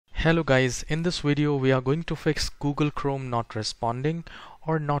Hello guys, in this video we are going to fix Google Chrome not responding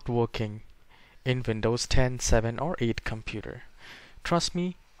or not working in Windows 10, 7 or 8 computer. Trust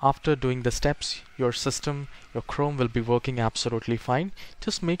me, after doing the steps, your Chrome will be working absolutely fine.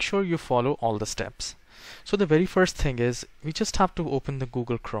 Just make sure you follow all the steps. So the very first thing is we just have to open the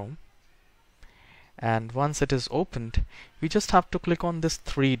Google Chrome, and once it is opened, we just have to click on this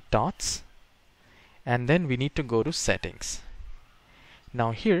three dots and then we need to go to settings.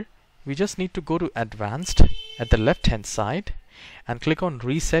 Now here we just need to go to advanced at the left hand side and click on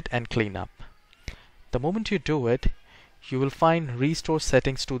reset and cleanup. The moment you do it, you will find restore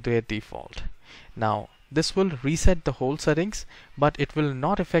settings to their default. Now this will reset the whole settings, but it will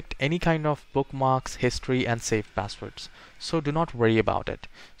not affect any kind of bookmarks, history and saved passwords. So do not worry about it.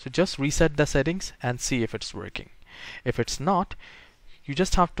 So just reset the settings and see if it's working. If it's not, you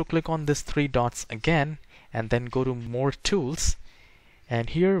just have to click on this three dots again and then go to more tools,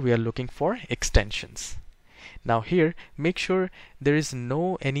 and here we are looking for extensions. Now here make sure there is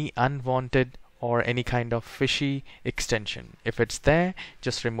no any unwanted or any kind of fishy extension. If it's there,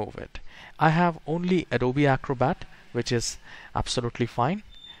 just remove it. I have only Adobe Acrobat, which is absolutely fine.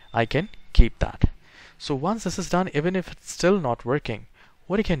 I can keep that. So once this is done, even if it's still not working,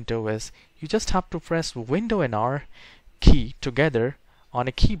 what you can do is you just have to press Window and R key together on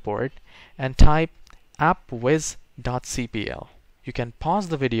a keyboard and type appwiz.cpl. You can pause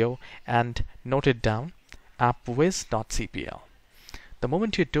the video and note it down, appwiz.cpl. The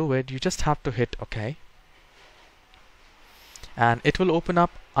moment you do it, you just have to hit OK, and it will open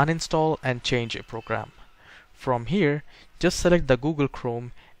up uninstall and change a program. From here, just select the Google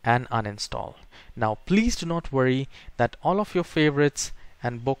Chrome and uninstall. Now please do not worry that all of your favorites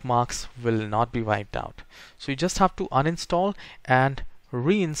and bookmarks will not be wiped out. So you just have to uninstall and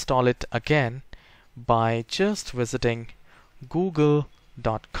reinstall it again by just visiting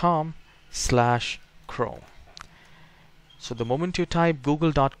google.com/Chrome. So the moment you type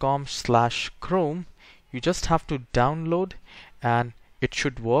google.com/Chrome, you just have to download and it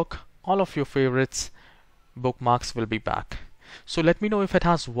should work. All of your favorites bookmarks will be back. So let me know if it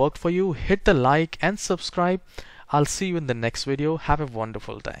has worked for you. Hit the like and subscribe. I'll see you in the next video. Have a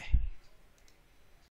wonderful day.